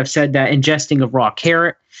 Ray Peat, have said that ingesting of raw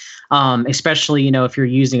carrot, especially, if you're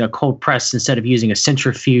using a cold press instead of using a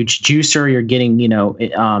centrifuge juicer, you're getting,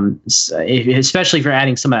 especially if you're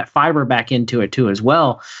adding some of that fiber back into it too as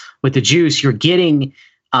well with the juice, you're getting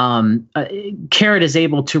carrot is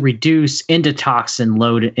able to reduce endotoxin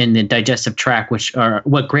load in the digestive tract, which are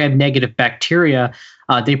what gram-negative bacteria.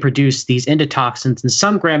 They produce these endotoxins, and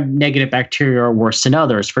some gram-negative bacteria are worse than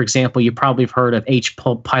others. For example, you probably have heard of H.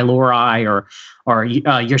 pylori or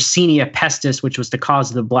Yersinia pestis, which was the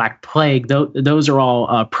cause of the Black Plague. Those are all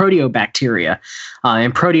proteobacteria,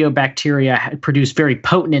 and proteobacteria produce very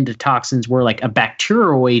potent endotoxins. Where like a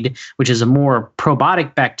bacteroid, which is a more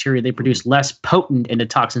probiotic bacteria, they produce less potent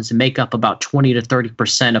endotoxins and make up about 20 to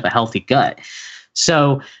 30% of a healthy gut.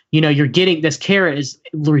 So, you're getting this carrot is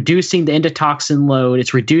reducing the endotoxin load.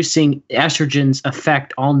 It's reducing estrogen's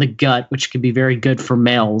effect on the gut, which can be very good for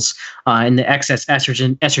males in the excess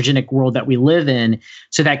estrogenic world that we live in.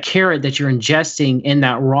 So that carrot that you're ingesting in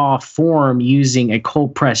that raw form using a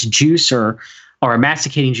cold press juicer or a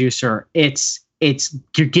masticating juicer,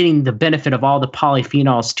 you're getting the benefit of all the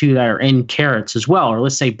polyphenols too that are in carrots as well. Or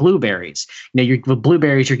let's say blueberries. With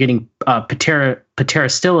blueberries, you're getting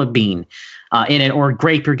pterostylamine in it, or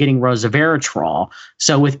grape, you're getting resveratrol.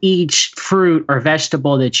 So with each fruit or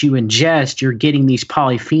vegetable that you ingest, you're getting these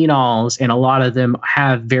polyphenols, and a lot of them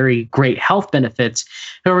have very great health benefits.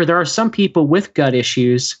 However, there are some people with gut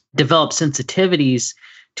issues develop sensitivities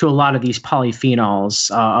to a lot of these polyphenols.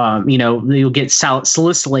 You'll get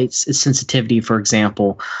salicylate sensitivity, for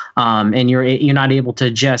example, and you're not able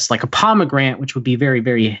to ingest like a pomegranate, which would be very,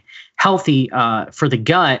 very healthy for the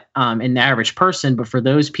gut in the average person. But for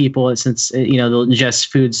those people, since they'll ingest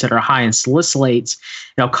foods that are high in salicylates,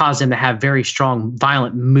 it'll cause them to have very strong,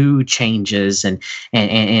 violent mood changes and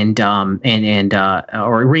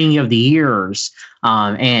or ringing of the ears.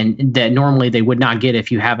 And that normally they would not get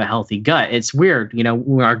if you have a healthy gut. It's weird,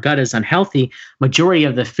 when our gut is unhealthy, majority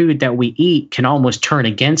of the food that we eat can almost turn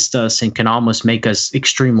against us and can almost make us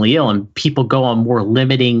extremely ill. And people go on more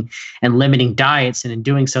limiting diets, and in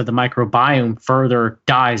doing so, the microbiome further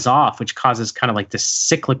dies off, which causes kind of like this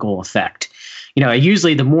cyclical effect.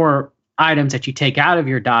 Usually the more items that you take out of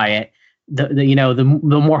your diet, the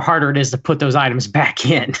more harder it is to put those items back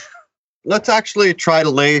in. Let's actually try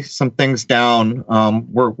to lay some things down.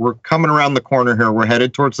 We're coming around the corner here. We're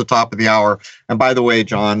headed towards the top of the hour. And by the way,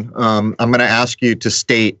 John, I'm going to ask you to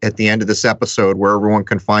state at the end of this episode where everyone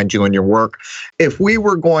can find you and your work. If we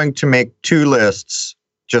were going to make two lists,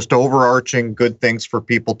 just overarching good things for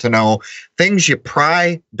people to know, things you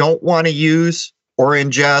probably don't want to use or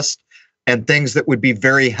ingest, and things that would be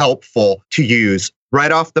very helpful to use.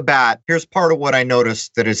 Right off the bat, here's part of what I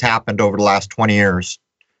noticed that has happened over the last 20 years.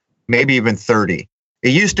 Maybe even 30.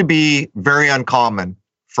 It used to be very uncommon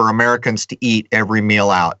for Americans to eat every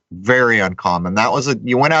meal out. Very uncommon.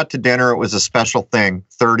 You went out to dinner, it was a special thing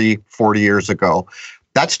 30, 40 years ago.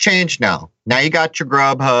 That's changed now. Now you got your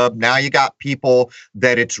Grubhub. Now you got people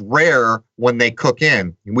that it's rare when they cook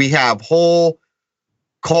in. We have whole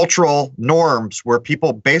cultural norms where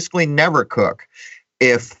people basically never cook.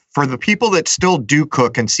 For the people that still do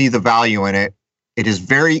cook and see the value in it, it is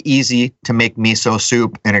very easy to make miso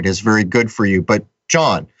soup, and it is very good for you. But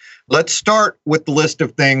John, let's start with the list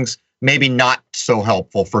of things maybe not so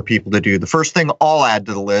helpful for people to do. The first thing I'll add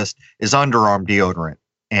to the list is underarm deodorant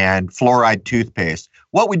and fluoride toothpaste.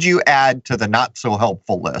 What would you add to the not so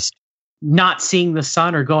helpful list? Not seeing the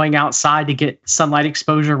sun or going outside to get sunlight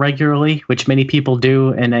exposure regularly, which many people do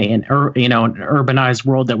in an urbanized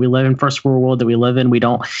world that we live in, first world world that we live in. We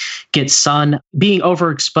don't get sun. Being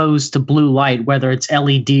overexposed to blue light, whether it's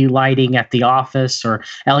LED lighting at the office or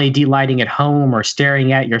LED lighting at home or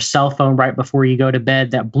staring at your cell phone right before you go to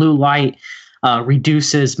bed, that blue light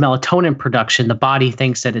reduces melatonin production. The body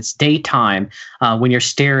thinks that it's daytime when you're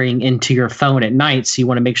staring into your phone at night. So you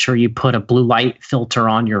want to make sure you put a blue light filter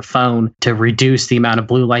on your phone to reduce the amount of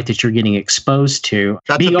blue light that you're getting exposed to.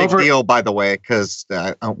 That's a big deal, by the way, because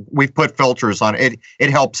we've put filters on it.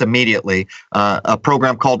 It helps immediately. A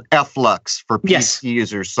program called F-Lux for PC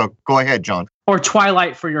users. So go ahead, John. Or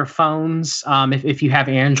Twilight for your phones, if you have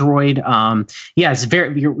Android. It's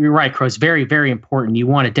you're right, Crow. It's very, very important. You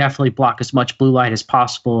want to definitely block as much blue light as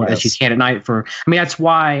possible as you can at night. That's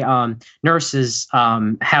why nurses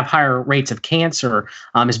have higher rates of cancer,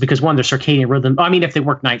 is because one, their circadian rhythm. If they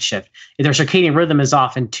work night shift, their circadian rhythm is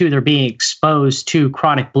off, and two, they're being exposed to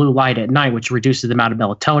chronic blue light at night, which reduces the amount of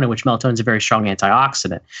melatonin, which melatonin is a very strong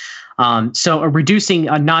antioxidant. So reducing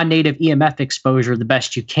a non-native EMF exposure the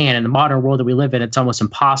best you can. In the modern world that we live in, it's almost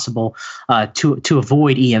impossible to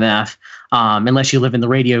avoid EMF. Unless you live in the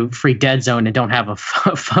radio-free dead zone and don't have a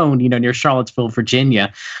phone, near Charlottesville,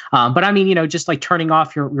 Virginia. But I mean, just like turning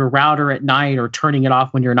off your router at night, or turning it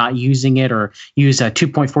off when you're not using it, or use a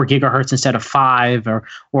 2.4 gigahertz instead of 5,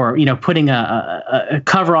 or putting a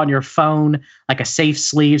cover on your phone, like a safe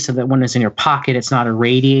sleeve, so that when it's in your pocket, it's not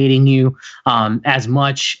irradiating you as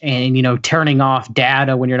much. And turning off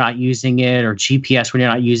data when you're not using it, or GPS when you're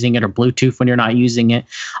not using it, or Bluetooth when you're not using it.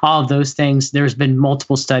 All of those things. There's been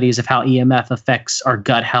multiple studies of how EMF affects our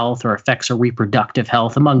gut health or affects our reproductive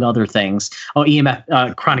health, among other things.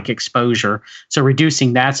 EMF, chronic exposure. So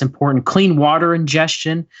reducing that's important. Clean water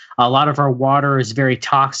ingestion. A lot of our water is very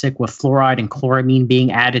toxic, with fluoride and chloramine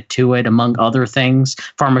being added to it, among other things.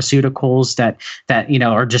 Pharmaceuticals that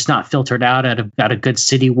are just not filtered out out of good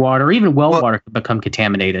city water, or even well water can become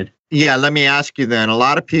contaminated. Yeah, let me ask you then. A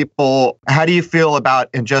lot of people, how do you feel about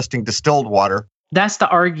ingesting distilled water? That's the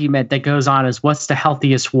argument that goes on, is what's the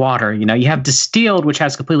healthiest water? You have distilled, which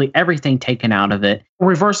has completely everything taken out of it.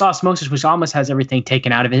 Reverse osmosis, which almost has everything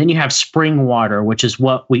taken out of it. And then you have spring water, which is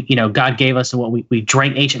what God gave us, and what we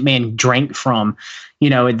drank, ancient man drank from,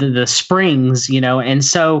 the springs, And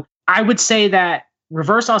so I would say that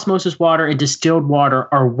reverse osmosis water and distilled water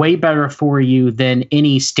are way better for you than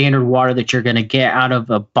any standard water that you're going to get out of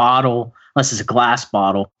a bottle, unless it's a glass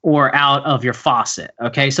bottle, or out of your faucet.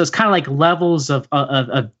 Okay. So it's kind of like levels of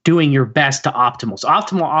doing your best to optimal. So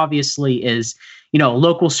optimal obviously is, a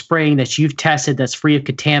local spring that you've tested, that's free of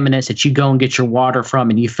contaminants, that you go and get your water from,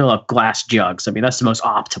 and you fill up glass jugs. I mean, that's the most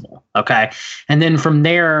optimal. Okay. And then from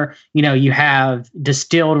there, you have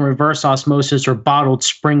distilled and reverse osmosis or bottled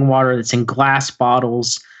spring water that's in glass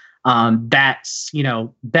bottles. That's,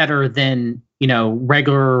 better than,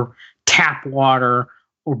 regular tap water,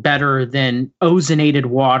 or better than ozonated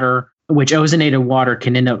water, which ozonated water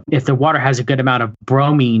can end up, if the water has a good amount of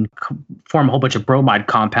bromine, form a whole bunch of bromide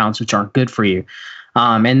compounds, which aren't good for you.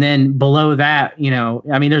 And then below that,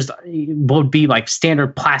 there's would be like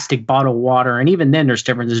standard plastic bottled water. And even then there's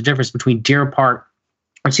a difference between Deer Park,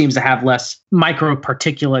 which seems to have less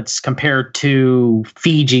microparticulates, compared to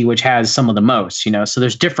Fiji, which has some of the most, so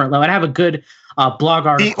there's different. I have a good blog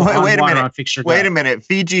article on water on Fix Your Gut. Wait a minute.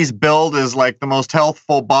 Fiji's build is like the most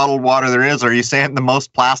healthful bottled water there is. Are you saying the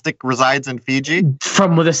most plastic resides in Fiji?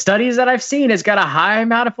 From the studies that I've seen, it's got a high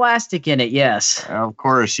amount of plastic in it, yes. Of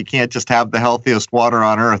course. You can't just have the healthiest water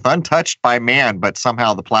on Earth, untouched by man, but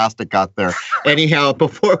somehow the plastic got there. Anyhow,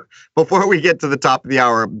 before we get to the top of the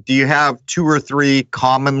hour, do you have 2 or 3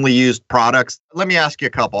 commonly used products? Let me ask you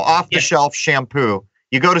a couple. Off-the-shelf shampoo.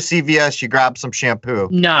 You go to CVS, you grab some shampoo.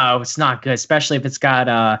 No, it's not good, especially if it's got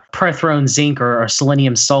pyrethroid zinc or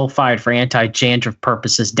selenium sulfide for anti-dandruff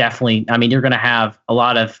purposes. Definitely. I mean, you're going to have a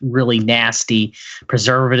lot of really nasty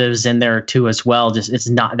preservatives in there too as well.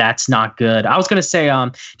 That's not good. I was going to say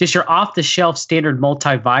just your off-the-shelf standard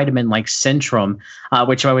multivitamin like Centrum,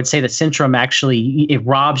 which I would say that Centrum actually, it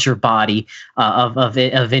robs your body of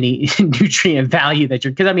any nutrient value that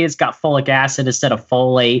because it's got folic acid instead of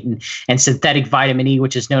folate, and synthetic vitamin E,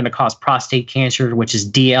 which is known to cause prostate cancer, which is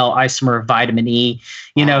DL isomer vitamin E.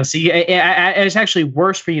 So it's actually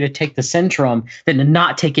worse for you to take the Centrum than to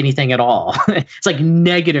not take anything at all. It's like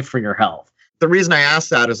negative for your health. The reason I asked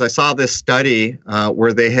that is I saw this study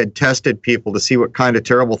where they had tested people to see what kind of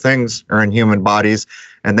terrible things are in human bodies.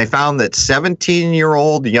 And they found that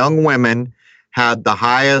 17-year-old young women had the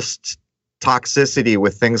highest toxicity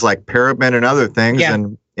with things like paraben and other things. Yeah.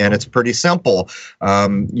 And it's pretty simple.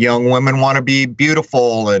 Young women want to be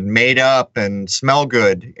beautiful and made up and smell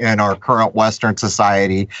good in our current Western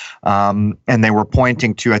society. And they were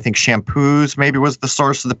pointing to, I think, shampoos maybe was the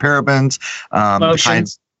source of the parabens.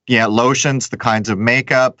 Lotions. Lotions, the kinds of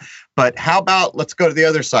makeup. But how about, let's go to the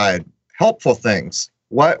other side, helpful things.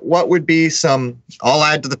 What would be some, I'll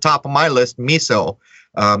add to the top of my list, miso.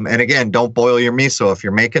 And again, don't boil your miso. If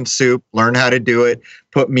you're making soup, learn how to do it.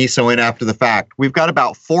 Put miso in after the fact. We've got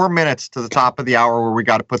about 4 minutes to the top of the hour where we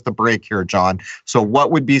got to put the break here, John. So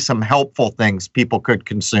what would be some helpful things people could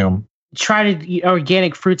consume? Try to eat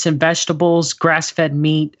organic fruits and vegetables, grass-fed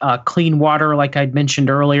meat, clean water, like I'd mentioned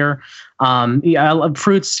earlier.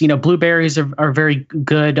 Fruits, blueberries are very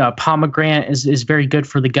good. Pomegranate is very good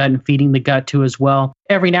for the gut and feeding the gut too as well.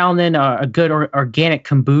 Every now and then, a good organic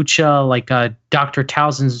kombucha, like Dr.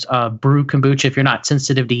 Townsend's brew kombucha, if you're not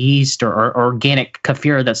sensitive to yeast, or organic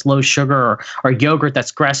kefir that's low sugar, or yogurt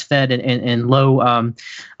that's grass-fed and low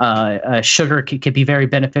sugar could be very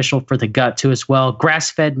beneficial for the gut too as well.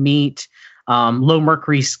 Grass-fed meat, low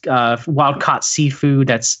mercury wild-caught seafood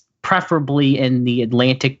that's preferably in the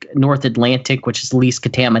North Atlantic, which is least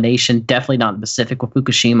contamination. Definitely not in the Pacific with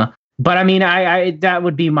Fukushima. But I mean, I that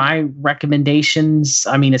would be my recommendations.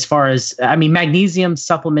 I mean, as far as magnesium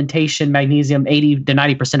supplementation, magnesium, 80 to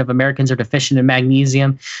 90% of Americans are deficient in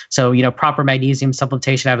magnesium. So, proper magnesium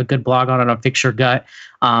supplementation. I have a good blog on it on Fix Your Gut.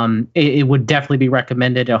 It would definitely be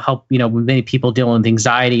recommended. It'll help, many people dealing with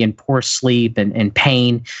anxiety and poor sleep and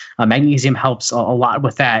pain. Magnesium helps a lot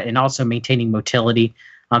with that, and also maintaining motility.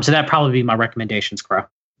 So that'd probably be my recommendations, Crow.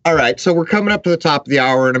 All right, so we're coming up to the top of the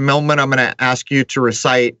hour. In a moment, I'm going to ask you to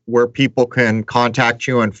recite where people can contact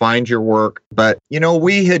you and find your work. But,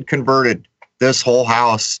 we had converted this whole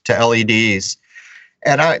house to LEDs.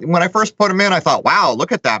 And when I first put them in, I thought, wow,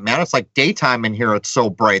 look at that, man. It's like daytime in here. It's so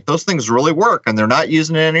bright. Those things really work, and they're not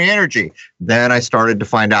using any energy. Then I started to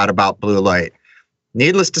find out about blue light.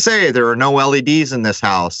 Needless to say, there are no LEDs in this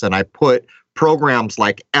house, and I put programs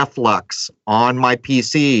like Flux on my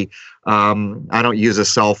PC. I don't use a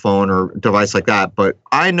cell phone or device like that, but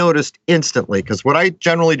I noticed instantly, because what I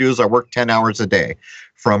generally do is I work 10 hours a day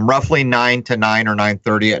from roughly 9 to 9 or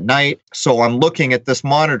 9:30 at night. So I'm looking at this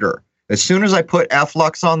monitor. As soon as I put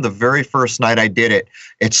Flux on, the very first night I did it,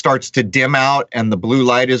 it starts to dim out and the blue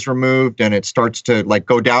light is removed and it starts to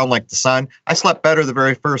go down like the sun. I slept better the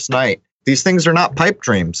very first night. These things are not pipe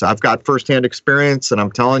dreams. I've got firsthand experience, and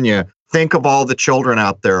I'm telling you, think of all the children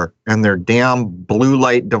out there and their damn blue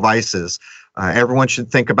light devices. Everyone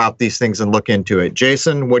should think about these things and look into it.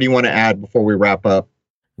 Jason, what do you want to add before we wrap up?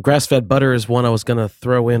 Grass-fed butter is one I was going to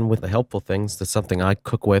throw in with the helpful things. That's something I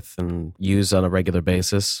cook with and use on a regular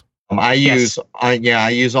basis. I use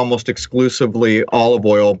almost exclusively olive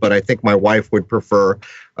oil, but I think my wife would prefer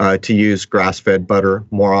to use grass-fed butter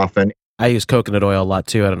more often. I use coconut oil a lot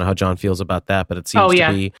too. I don't know how John feels about that, but it seems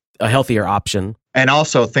to be a healthier option. And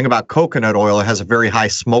also, think about coconut oil. It has a very high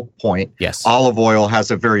smoke point. Yes. Olive oil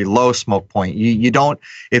has a very low smoke point. You don't,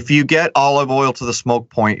 if you get olive oil to the smoke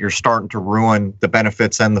point, you're starting to ruin the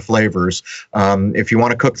benefits and the flavors. If you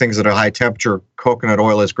want to cook things at a high temperature, coconut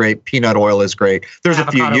oil is great. Peanut oil is great. There's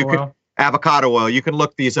avocado oil. You can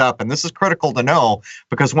look these up. And this is critical to know,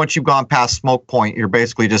 because once you've gone past smoke point, you're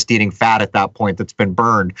basically just eating fat at that point that's been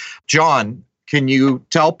burned. John, can you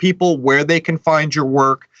tell people where they can find your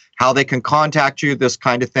work, how they can contact you, this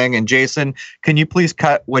kind of thing? And Jason, can you please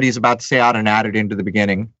cut what he's about to say out and add it into the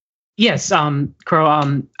beginning? Yes,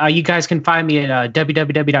 Crow. You guys can find me at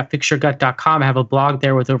www.fixyourgut.com. I have a blog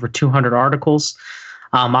there with over 200 articles.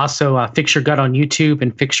 Also, Fix Your Gut on YouTube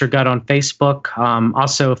and Fix Your Gut on Facebook.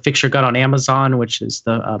 Also, Fix Your Gut on Amazon, which is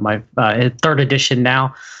my third edition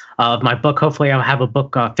now of my book. Hopefully, I'll have a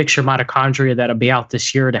book, Fix Your Mitochondria, that'll be out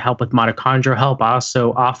this year to help with mitochondrial health. I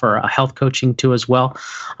also offer health coaching too as well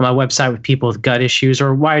on my website with people with gut issues or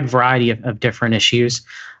a wide variety of different issues.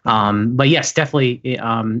 But yes, definitely,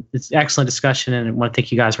 it's an excellent discussion, and I want to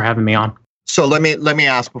thank you guys for having me on. So let me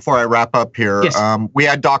ask before I wrap up here. Yes. We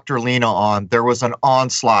had Dr. Lena on. There was an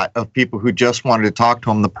onslaught of people who just wanted to talk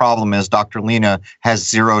to him. The problem is Dr. Lena has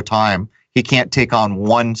zero time. He can't take on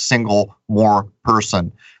one single more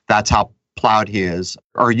person. That's how plowed he is.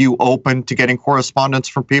 Are you open to getting correspondence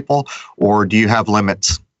from people, or do you have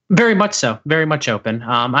limits? Very much so. Very much open.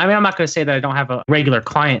 I'm not going to say that I don't have a regular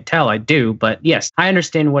clientele. I do, but yes, I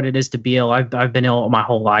understand what it is to be ill. I've been ill my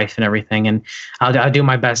whole life and everything, and I'll do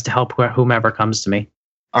my best to help whomever comes to me.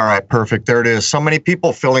 All right, perfect. There it is. So many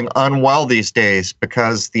people feeling unwell these days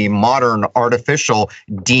because the modern, artificial,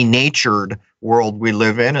 denatured world we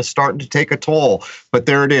live in is starting to take a toll. But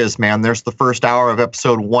there it is, man. There's the first hour of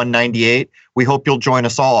episode 198. We hope you'll join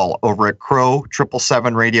us all over at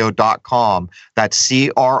crow777radio.com. That's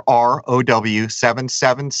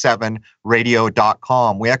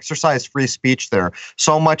CRROW777radio.com. We exercise free speech there.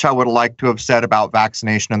 So much I would like to have said about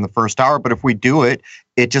vaccination in the first hour, but if we do it,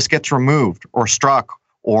 it just gets removed or struck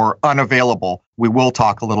or unavailable. We will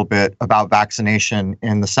talk a little bit about vaccination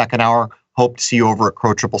in the second hour. Hope to see you over at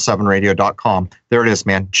crow777radio.com. There it is,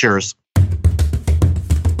 man. Cheers.